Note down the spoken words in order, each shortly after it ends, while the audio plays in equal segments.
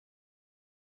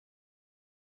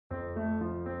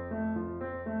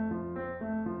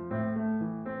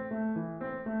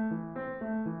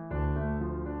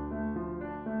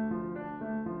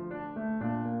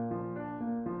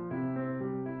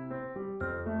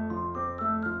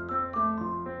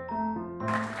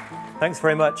Thanks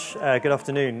very much. Good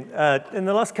afternoon. In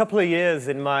the last couple of years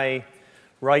in my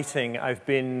writing, I've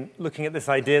been looking at this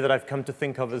idea that I've come to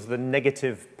think of as the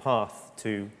negative path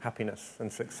to happiness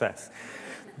and success.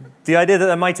 The idea that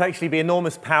there might actually be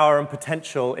enormous power and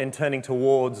potential in turning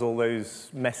towards all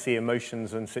those messy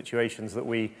emotions and situations that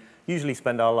we usually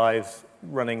spend our lives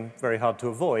running very hard to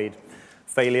avoid.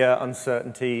 Failure,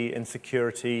 uncertainty,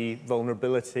 insecurity,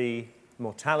 vulnerability,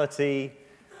 mortality,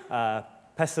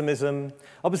 pessimism,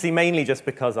 obviously mainly just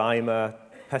because I'm a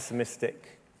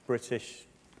pessimistic, British,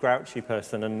 grouchy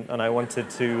person, and I wanted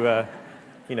to,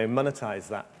 monetize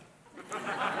that.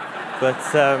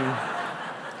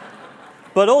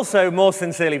 But also more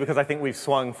sincerely because I think we've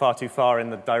swung far too far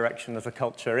in the direction as a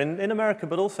culture, in America,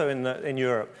 but also in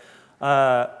Europe,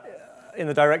 in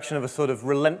the direction of a sort of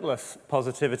relentless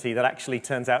positivity that actually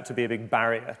turns out to be a big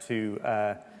barrier to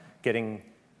getting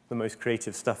the most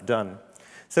creative stuff done.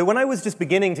 So when I was just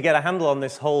beginning to get a handle on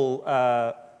this whole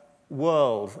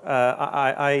world,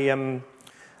 I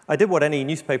did what any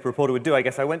newspaper reporter would do, I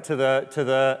guess. I went to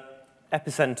the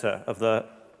epicenter of the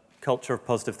culture of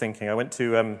positive thinking. I went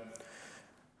to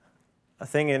a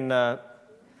thing in a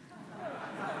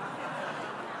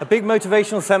big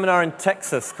motivational seminar in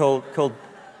Texas called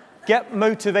Get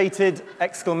Motivated!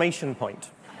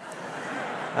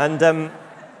 And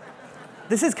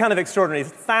this is kind of extraordinary.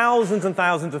 Thousands and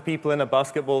thousands of people in a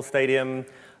basketball stadium,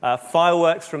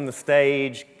 fireworks from the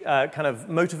stage, kind of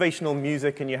motivational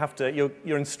music, and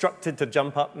you're instructed to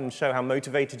jump up and show how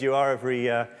motivated you are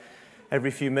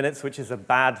every few minutes, which is a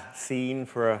bad scene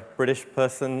for a British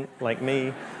person like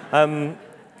me.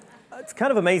 It's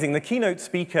kind of amazing. The keynote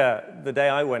speaker the day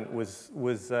I went was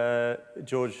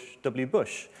George W.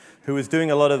 Bush, who was doing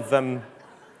a lot of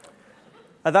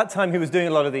at that time, he was doing a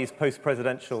lot of these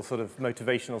post-presidential sort of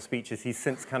motivational speeches. He's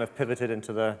since kind of pivoted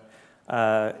into the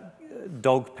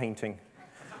dog painting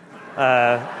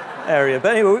area.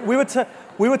 But anyway,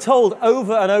 we were told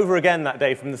over and over again that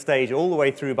day from the stage, all the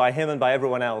way through by him and by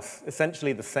everyone else,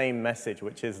 essentially the same message,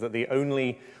 which is that the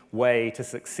only way to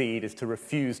succeed is to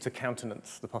refuse to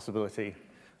countenance the possibility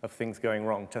of things going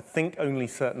wrong, to think only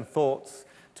certain thoughts,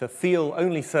 to feel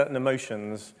only certain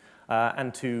emotions,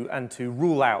 and to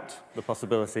rule out the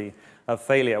possibility of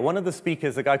failure. One of the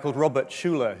speakers, a guy called Robert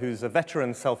Schuller, who's a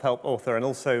veteran self-help author and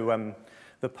also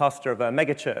the pastor of a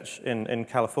megachurch in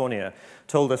California,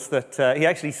 told us that he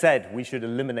actually said we should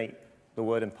eliminate the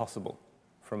word impossible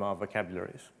from our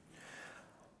vocabularies.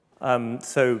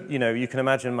 So, you can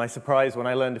imagine my surprise when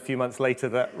I learned a few months later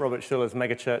that Robert Schuller's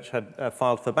megachurch had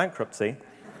filed for bankruptcy.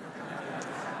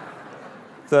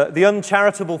 The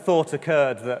uncharitable thought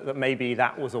occurred that maybe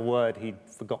that was a word he'd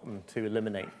forgotten to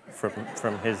eliminate from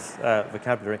his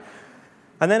vocabulary.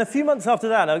 And then a few months after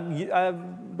that, a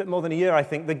bit more than a year, I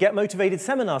think, the Get Motivated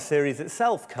seminar series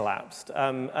itself collapsed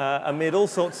amid all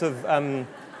sorts of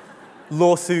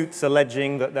lawsuits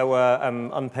alleging that there were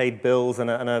unpaid bills and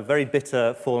a very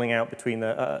bitter falling out between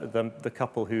the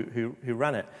couple who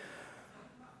ran it.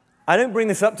 I don't bring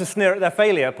this up to sneer at their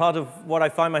failure. Part of what I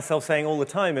find myself saying all the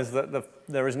time is that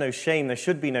there is no shame, there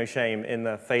should be no shame in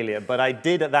the failure. But I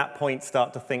did at that point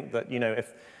start to think that,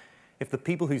 if the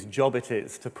people whose job it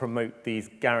is to promote these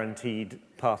guaranteed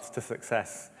paths to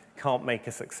success can't make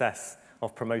a success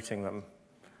of promoting them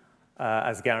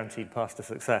as guaranteed paths to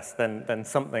success, then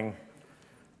something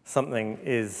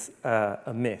is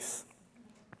amiss.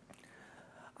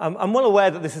 I'm well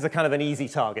aware that this is a kind of an easy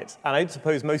target, and I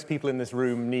suppose most people in this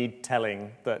room need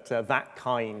telling that that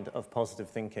kind of positive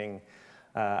thinking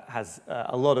has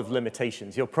a lot of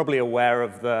limitations. You're probably aware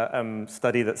of the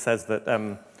study that says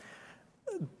that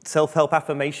self-help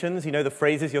affirmations, the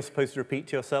phrases you're supposed to repeat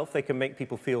to yourself, they can make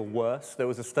people feel worse. There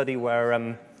was a study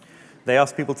where they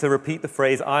asked people to repeat the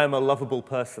phrase, "I am a lovable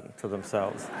person," to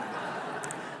themselves.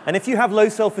 And if you have low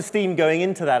self-esteem going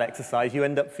into that exercise, you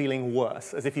end up feeling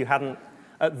worse, as if you hadn't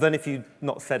than if you'd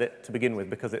not said it to begin with,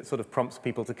 because it sort of prompts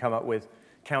people to come up with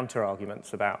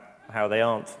counter-arguments about how they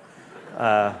aren't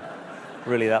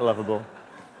really that lovable.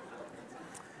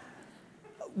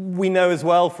 We know as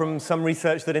well from some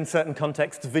research that in certain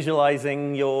contexts,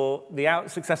 visualizing the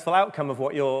successful outcome of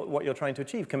what you're trying to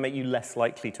achieve can make you less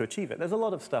likely to achieve it. There's a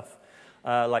lot of stuff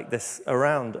like this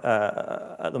around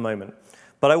at the moment.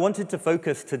 But I wanted to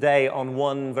focus today on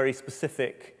one very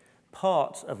specific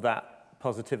part of that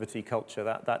positivity culture,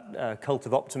 that cult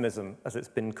of optimism, as it's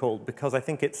been called, because I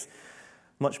think it's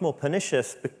much more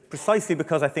pernicious, precisely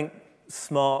because I think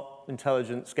smart,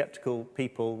 intelligent, skeptical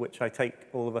people, which I take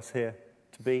all of us here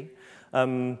to be,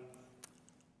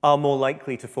 are more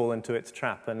likely to fall into its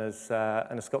trap. And as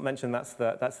Scott mentioned, that's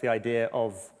the idea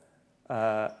of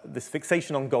this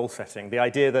fixation on goal setting, the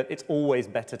idea that it's always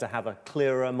better to have a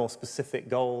clearer, more specific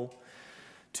goal,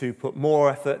 to put more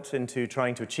effort into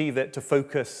trying to achieve it, to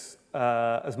focus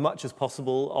as much as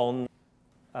possible on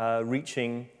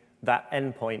reaching that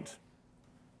endpoint.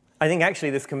 I think actually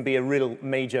this can be a real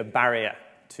major barrier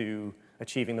to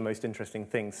achieving the most interesting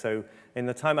things. So in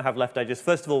the time I have left, I just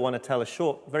first of all want to tell a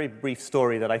short, very brief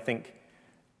story that I think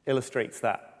illustrates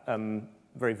that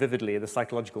very vividly, the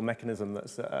psychological mechanism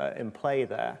that's in play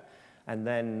there, and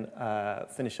then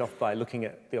finish off by looking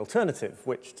at the alternative,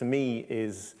 which to me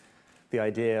is the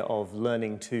idea of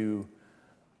learning to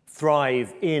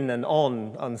thrive in and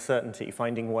on uncertainty,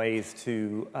 finding ways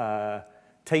to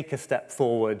take a step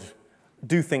forward,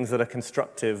 do things that are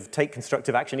constructive, take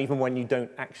constructive action even when you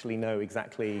don't actually know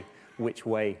exactly which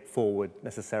way forward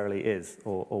necessarily is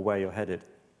or where you're headed.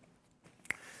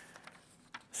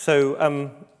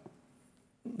 So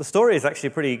the story is actually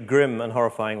a pretty grim and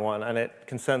horrifying one, and it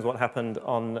concerns what happened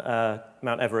on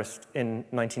Mount Everest in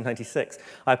 1996.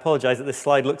 I apologize that this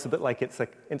slide looks a bit like it's an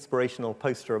inspirational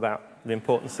poster about the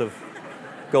importance of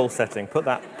goal setting. Put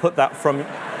that from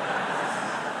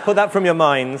your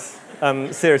minds.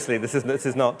 Seriously, this is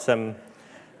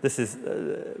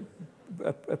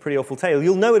a pretty awful tale.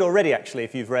 You'll know it already, actually,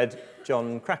 if you've read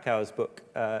John Krakauer's book,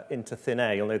 Into Thin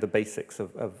Air. You'll know the basics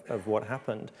of what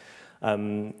happened.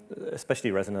 Especially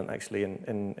resonant, actually,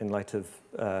 in light of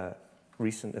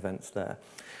recent events there.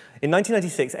 In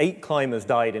 1996, 8 climbers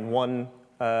died in one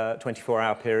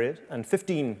 24-hour period, and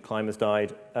 15 climbers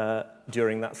died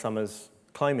during that summer's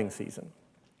climbing season.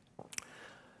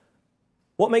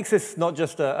 What makes this not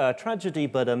just a tragedy,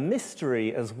 but a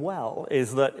mystery as well,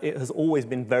 is that it has always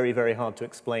been very, very hard to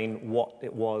explain what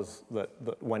it was that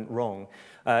went wrong.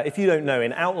 If you don't know,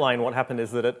 in outline, what happened is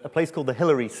that at a place called the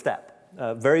Hillary Step,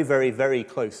 very, very, very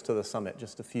close to the summit,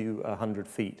 just a few hundred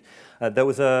feet, there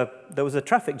was a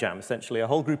traffic jam, essentially. A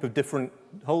whole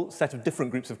set of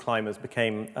different groups of climbers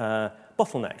became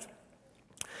bottlenecked.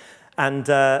 And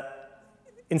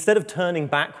instead of turning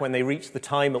back when they reach the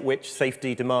time at which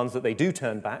safety demands that they do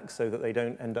turn back so that they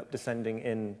don't end up descending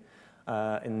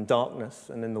in darkness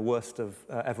and in the worst of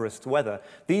Everest weather,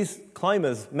 these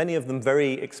climbers, many of them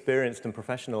very experienced and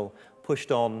professional,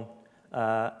 pushed on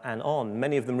and on,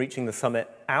 many of them reaching the summit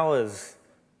hours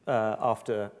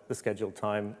after the scheduled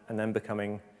time and then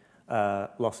becoming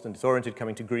lost and disoriented,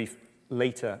 coming to grief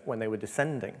later when they were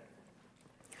descending.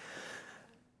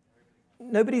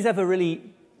 Nobody's ever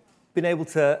really been able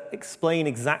to explain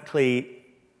exactly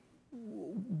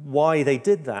why they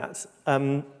did that.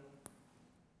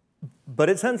 But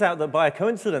it turns out that by a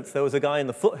coincidence, there was a guy in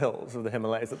the foothills of the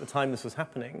Himalayas at the time this was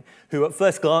happening, who at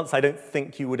first glance I don't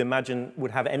think you would imagine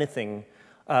would have anything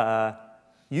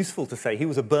useful to say. He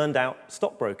was a burned-out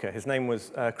stockbroker. His name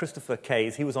was Christopher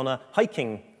Case. He was on a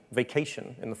hiking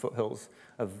vacation in the foothills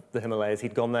of the Himalayas.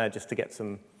 He'd gone there just to get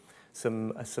some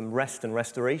rest and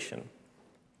restoration.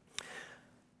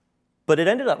 But it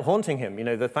ended up haunting him, you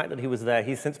know, the fact that he was there.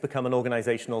 He's since become an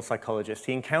organizational psychologist.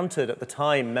 He encountered at the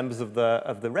time members of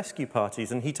the rescue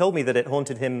parties, and he told me that it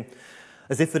haunted him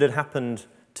as if it had happened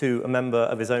to a member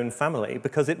of his own family,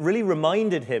 because it really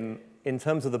reminded him, in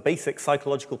terms of the basic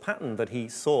psychological pattern that he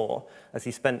saw as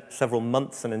he spent several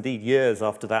months and indeed years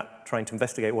after that trying to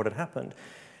investigate what had happened.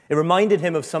 It reminded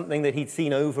him of something that he'd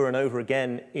seen over and over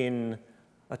again in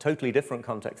a totally different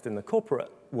context in the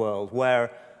corporate world,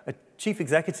 where a chief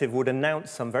executive would announce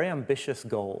some very ambitious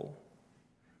goal,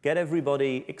 get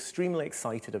everybody extremely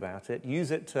excited about it,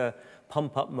 use it to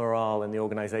pump up morale in the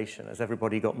organization as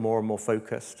everybody got more and more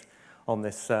focused on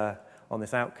this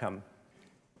outcome.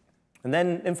 And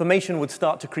then information would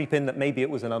start to creep in that maybe it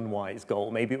was an unwise goal,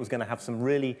 maybe it was going to have some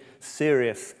really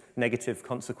serious negative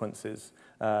consequences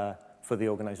for the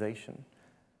organization.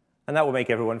 And that would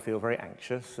make everyone feel very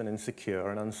anxious and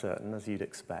insecure and uncertain, as you'd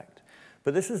expect.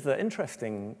 But this is the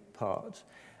interesting part.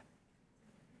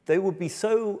 They would be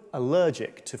so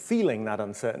allergic to feeling that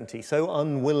uncertainty, so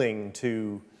unwilling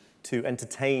to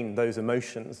entertain those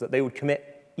emotions, that they would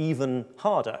commit even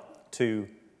harder to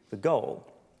the goal.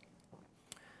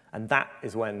 And that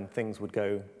is when things would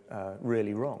go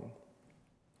really wrong.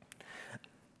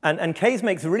 And Keyes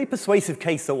makes a really persuasive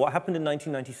case that what happened in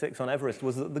 1996 on Everest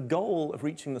was that the goal of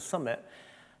reaching the summit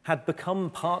had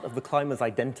become part of the climber's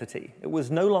identity. It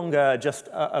was no longer just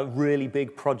a really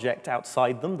big project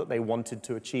outside them that they wanted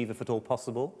to achieve, if at all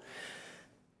possible.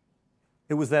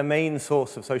 It was their main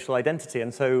source of social identity.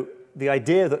 And so the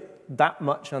idea that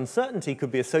much uncertainty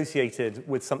could be associated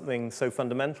with something so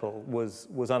fundamental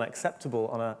was unacceptable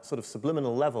on a sort of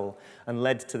subliminal level and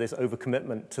led to this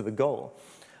overcommitment to the goal.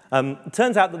 It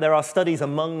turns out that there are studies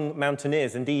among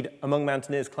mountaineers, indeed among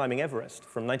mountaineers climbing Everest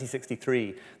from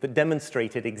 1963, that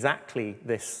demonstrated exactly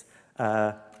this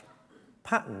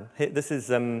pattern. This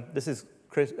is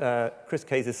Chris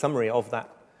Case's summary of that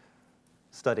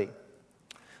study.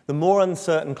 The more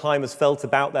uncertain climbers felt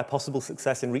about their possible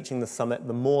success in reaching the summit,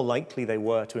 the more likely they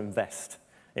were to invest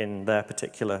in their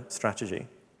particular strategy.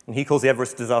 And he calls the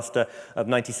Everest disaster of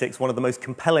 '96 one of the most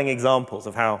compelling examples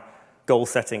of how goal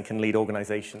setting can lead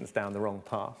organizations down the wrong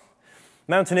path.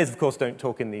 Mountaineers, of course, don't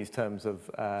talk in these terms of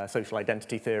social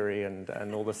identity theory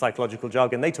and all the psychological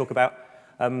jargon. They talk about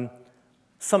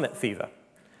summit fever.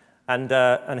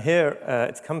 And here,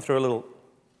 it's come through a little.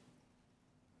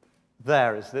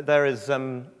 There is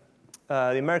the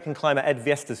American climber Ed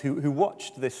Viestas, who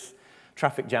watched this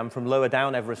traffic jam from lower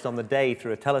down Everest on the day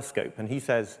through a telescope. And he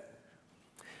says,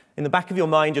 in the back of your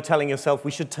mind, you're telling yourself,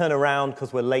 we should turn around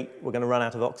because we're late, we're going to run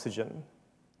out of oxygen.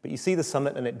 But you see the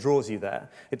summit and it draws you there.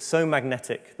 It's so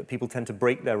magnetic that people tend to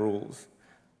break their rules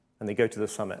and they go to the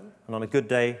summit. And on a good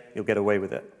day, you'll get away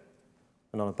with it.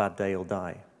 And on a bad day, you'll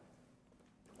die.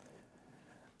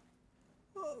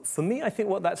 For me, I think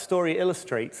what that story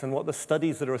illustrates and what the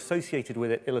studies that are associated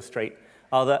with it illustrate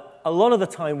are that a lot of the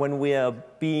time when we are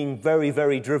being very,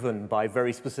 very driven by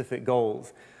very specific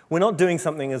goals, we're not doing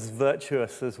something as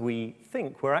virtuous as we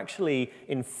think. We're actually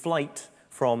in flight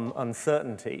from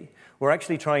uncertainty. We're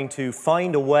actually trying to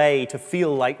find a way to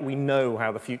feel like we know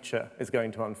how the future is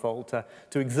going to unfold,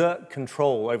 to exert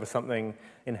control over something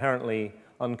inherently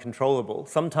uncontrollable.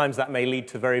 Sometimes that may lead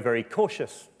to very, very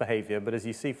cautious behavior, but as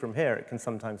you see from here, it can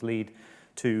sometimes lead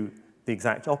to the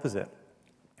exact opposite.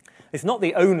 It's not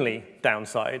the only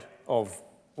downside of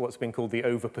what's been called the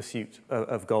over-pursuit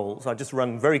of goals. I'll just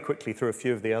run very quickly through a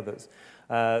few of the others.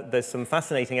 There's some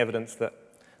fascinating evidence that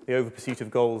the over-pursuit of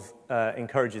goals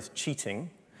encourages cheating.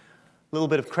 A little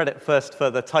bit of credit first for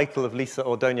the title of Lisa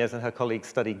Ordóñez and her colleagues'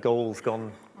 study, Goals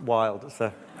Gone Wild.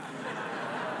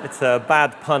 It's a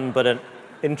bad pun, but an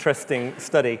interesting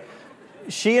study.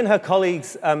 She and her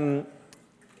colleagues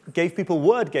gave people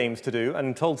word games to do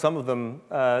and told some of them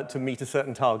to meet a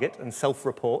certain target and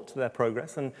self-report their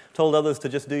progress and told others to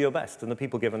just do your best. And the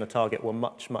people given a target were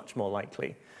much, much more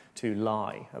likely to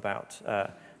lie about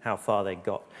how far they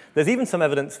got. There's even some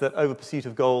evidence that over-pursuit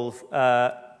of goals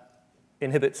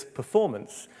inhibits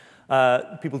performance.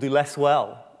 People do less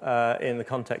well in the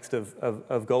context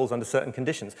of goals under certain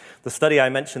conditions. The study I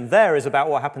mentioned there is about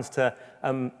what happens to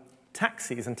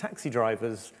taxis and taxi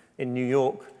drivers in New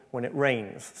York when it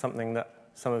rains, something that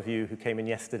some of you who came in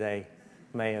yesterday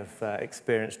may have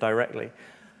experienced directly.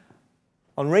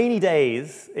 On rainy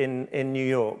days in New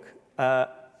York,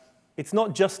 it's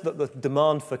not just that the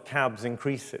demand for cabs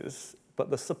increases, but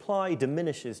the supply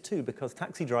diminishes too, because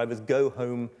taxi drivers go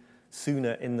home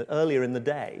sooner, earlier in the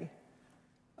day,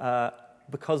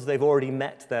 because they've already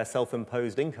met their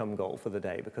self-imposed income goal for the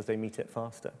day, because they meet it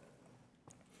faster.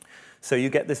 So you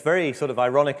get this very sort of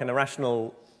ironic and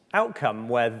irrational outcome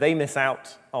where they miss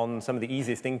out on some of the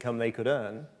easiest income they could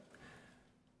earn,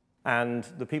 and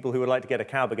the people who would like to get a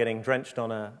cab are getting drenched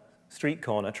on a street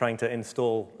corner trying to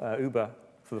install Uber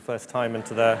for the first time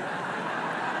into their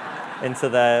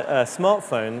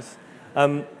smartphones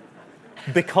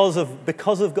because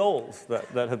of goals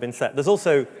that have been set. There's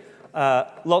also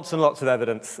lots and lots of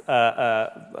evidence,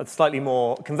 a slightly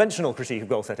more conventional critique of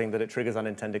goal setting, that it triggers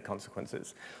unintended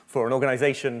consequences for an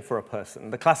organization, for a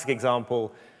person. The classic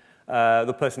example,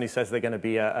 the person who says they're going to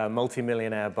be a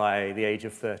multimillionaire by the age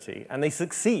of 30, and they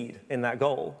succeed in that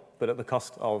goal, but at the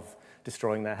cost of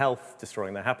destroying their health,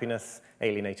 destroying their happiness,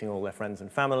 alienating all their friends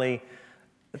and family.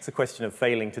 It's a question of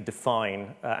failing to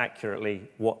define accurately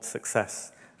what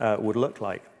success would look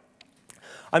like.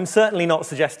 I'm certainly not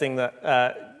suggesting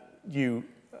that you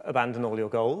abandon all your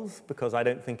goals, because I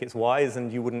don't think it's wise,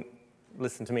 and you wouldn't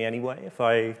listen to me anyway if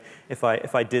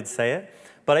I did say it.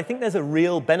 But I think there's a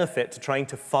real benefit to trying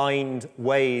to find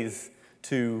ways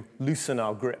to loosen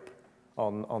our grip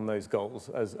on those goals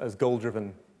as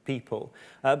goal-driven people.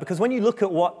 Because when you look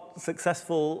at what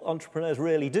successful entrepreneurs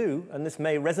really do, and this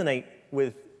may resonate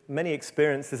with many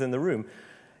experiences in the room,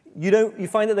 you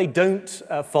find that they don't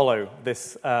follow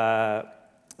this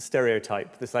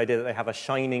stereotype, this idea that they have a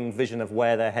shining vision of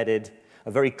where they're headed,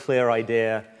 a very clear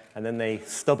idea, and then they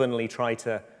stubbornly try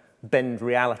to bend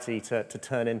reality to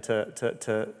turn into,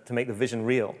 to make the vision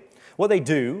real. What they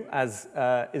do, as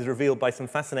is revealed by some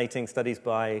fascinating studies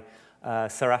by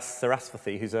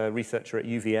Sarasvathy, who's a researcher at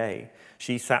UVA.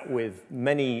 She sat with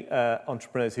many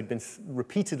entrepreneurs who'd been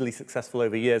repeatedly successful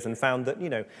over years and found that,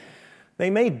 they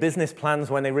made business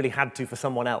plans when they really had to for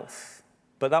someone else,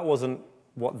 but that wasn't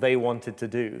what they wanted to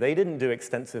do. They didn't do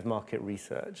extensive market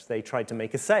research. They tried to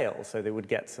make a sale, so they would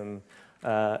get some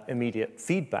immediate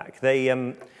feedback. They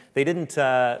didn't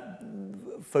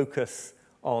focus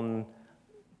on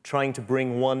trying to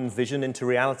bring one vision into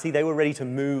reality. They were ready to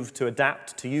move, to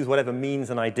adapt, to use whatever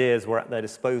means and ideas were at their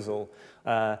disposal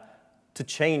to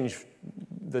change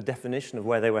the definition of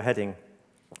where they were heading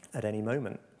at any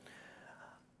moment.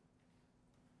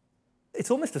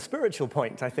 It's almost a spiritual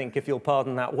point, I think, if you'll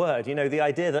pardon that word. You know, the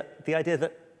idea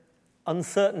that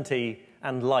uncertainty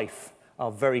and life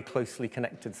are very closely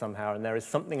connected somehow, and there is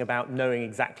something about knowing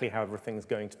exactly how everything's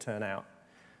going to turn out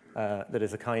that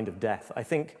is a kind of death. I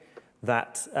think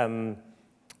that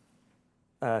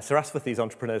Sarasvathi's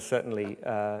entrepreneurs certainly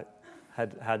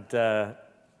had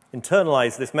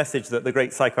internalized this message that the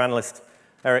great psychoanalyst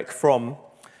Erich Fromm,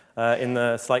 in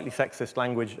the slightly sexist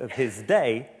language of his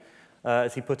day,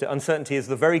 as he put it, uncertainty is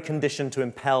the very condition to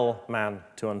impel man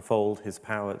to unfold his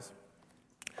powers.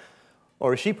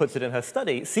 Or as she puts it in her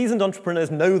study, seasoned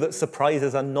entrepreneurs know that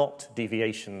surprises are not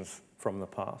deviations from the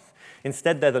path.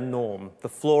 Instead, they're the norm, the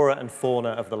flora and fauna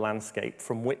of the landscape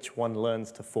from which one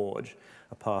learns to forge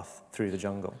a path through the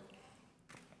jungle.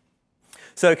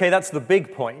 So, okay, that's the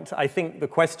big point. I think the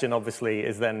question, obviously,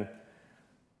 is then,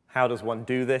 how does one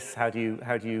do this? How do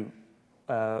you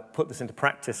put this into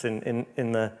practice in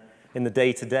the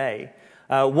day-to-day?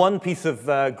 One piece of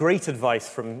great advice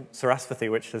from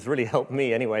Sarasvathi, which has really helped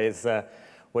me anyway, is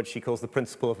what she calls the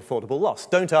principle of affordable loss.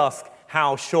 Don't ask,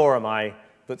 how sure am I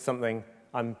that something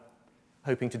I'm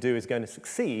hoping to do is going to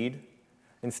succeed?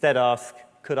 Instead ask,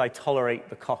 could I tolerate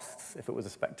the costs if it was a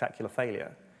spectacular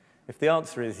failure? If the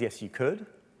answer is yes, you could,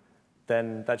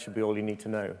 then that should be all you need to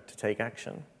know to take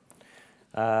action.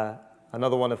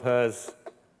 Another one of hers,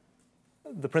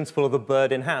 the principle of the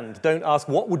bird in hand. Don't ask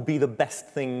what would be the best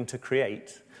thing to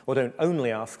create, or don't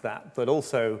only ask that, but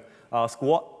also ask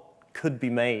what could be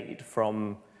made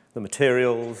from the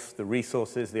materials, the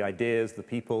resources, the ideas, the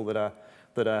people that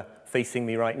are facing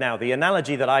me right now. The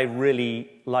analogy that I really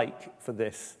like for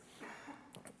this,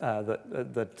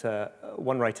 that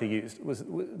one writer used, was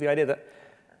the idea that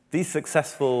these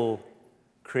successful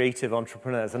creative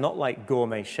entrepreneurs are not like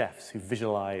gourmet chefs who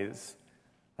visualize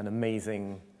an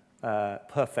amazing,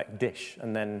 perfect dish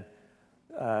and then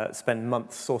spend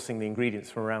months sourcing the ingredients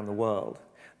from around the world.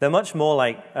 They're much more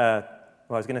like, well,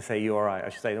 I was going to say you or I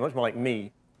should say, they're much more like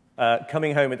me,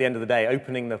 coming home at the end of the day,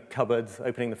 opening the cupboards,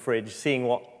 opening the fridge, seeing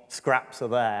what scraps are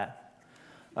there,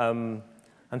 and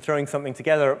throwing something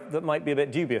together that might be a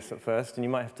bit dubious at first, and you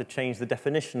might have to change the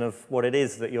definition of what it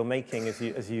is that you're making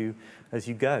as you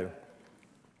go.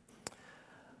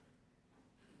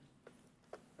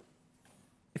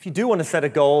 If you do want to set a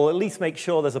goal, at least make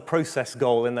sure there's a process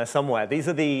goal in there somewhere. These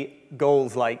are the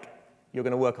goals like you're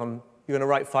going to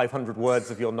write 500 words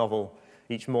of your novel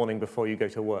each morning before you go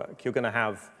to work. You're going to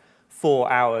have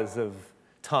 4 hours of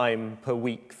time per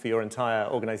week for your entire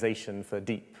organization for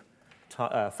deep,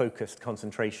 focused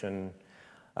concentration.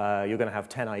 You're going to have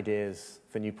 10 ideas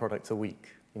for new products a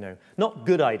week. You know, not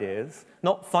good ideas,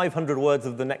 not 500 words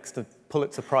of the next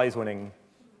Pulitzer Prize-winning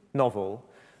novel,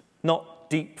 not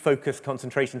deep, focused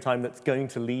concentration time that's going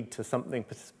to lead to something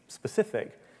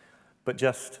specific, but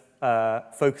just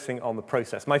focusing on the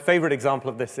process. My favorite example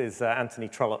of this is Anthony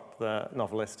Trollope, the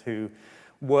novelist, who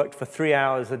worked for 3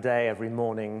 hours a day every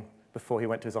morning before he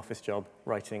went to his office job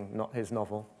writing his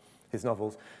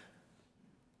novels.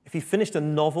 If he finished a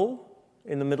novel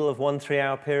in the middle of one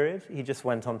 3-hour period, he just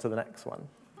went on to the next one.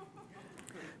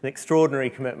 An extraordinary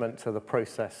commitment to the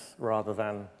process rather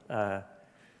than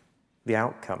the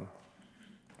outcome.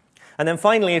 And then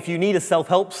finally, if you need a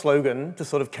self-help slogan to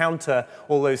sort of counter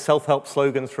all those self-help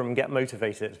slogans from Get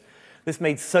Motivated, this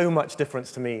made so much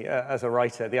difference to me as a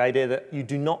writer, the idea that you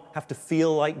do not have to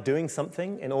feel like doing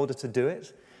something in order to do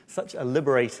it. Such a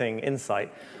liberating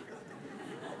insight.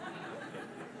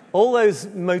 All those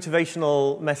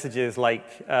motivational messages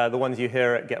like the ones you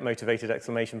hear at Get Motivated!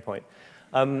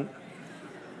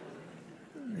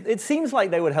 It seems like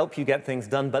they would help you get things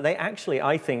done, but they actually,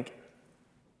 I think,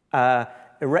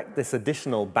 erect this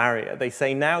additional barrier. They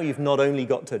say now you've not only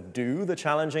got to do the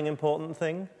challenging, important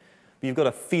thing, but you've got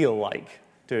to feel like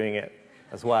doing it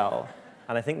as well.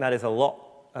 And I think that is a lot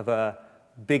of a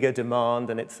bigger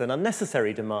demand, and it's an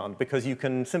unnecessary demand, because you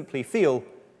can simply feel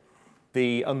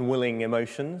the unwilling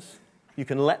emotions. You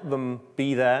can let them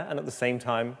be there, and at the same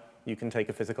time, you can take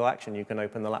a physical action. You can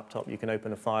open the laptop, you can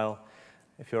open a file.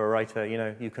 If you're a writer, you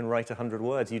know, you can write 100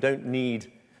 words. You don't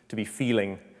need to be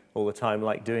feeling all the time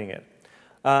like doing it.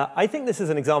 I think this is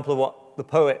an example of what the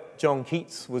poet John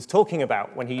Keats was talking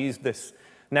about when he used this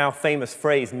now famous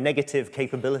phrase, negative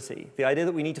capability. The idea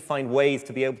that we need to find ways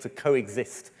to be able to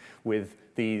coexist with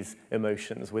these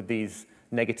emotions, with these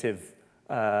negative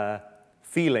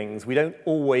feelings. We don't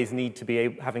always need to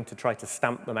be having to try to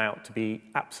stamp them out, to be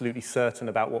absolutely certain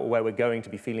about where we're going, to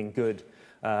be feeling good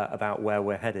about where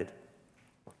we're headed.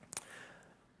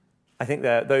 I think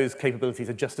that those capabilities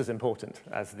are just as important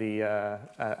as the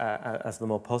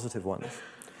more positive ones.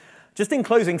 Just in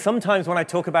closing, sometimes when I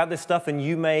talk about this stuff, and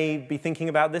you may be thinking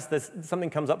about this, there's something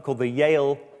comes up called the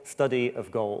Yale study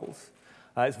of goals.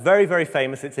 It's very, very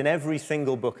famous. It's in every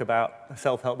single book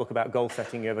self-help book about goal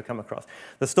setting you ever come across.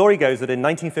 The story goes that in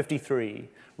 1953,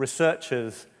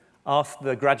 researchers asked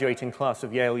the graduating class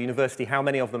of Yale University how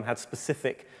many of them had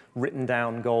specific written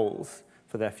down goals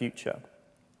for their future.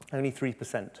 Only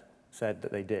 3% said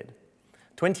that they did.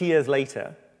 20 years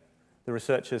later, the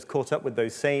researchers caught up with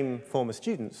those same former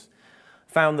students,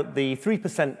 found that the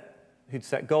 3% who'd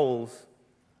set goals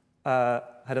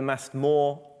had amassed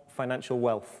more financial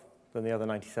wealth than the other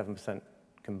 97%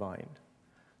 combined.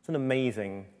 It's an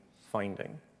amazing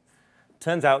finding.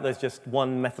 Turns out there's just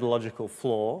one methodological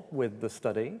flaw with the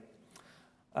study,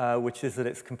 which is that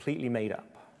it's completely made up.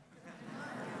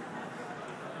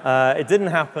 It didn't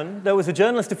happen. There was a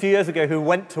journalist a few years ago who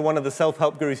went to one of the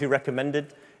self-help gurus who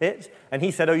recommended it, and he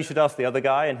said, oh, you should ask the other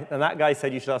guy, and that guy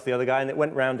said you should ask the other guy, and it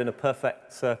went round in a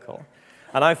perfect circle.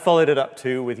 And I've followed it up,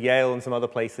 too, with Yale and some other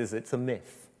places. It's a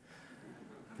myth.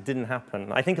 It didn't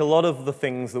happen. I think a lot of the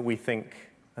things that we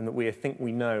think and that we think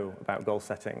we know about goal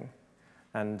setting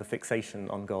and the fixation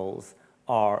on goals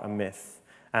are a myth,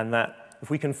 and that if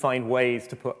we can find ways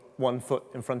to put one foot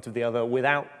in front of the other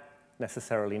without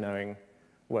necessarily knowing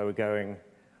where we're going,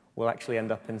 we'll actually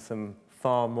end up in some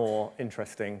far more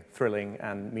interesting, thrilling,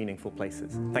 and meaningful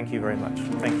places. Thank you very much.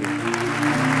 Thank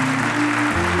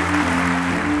you.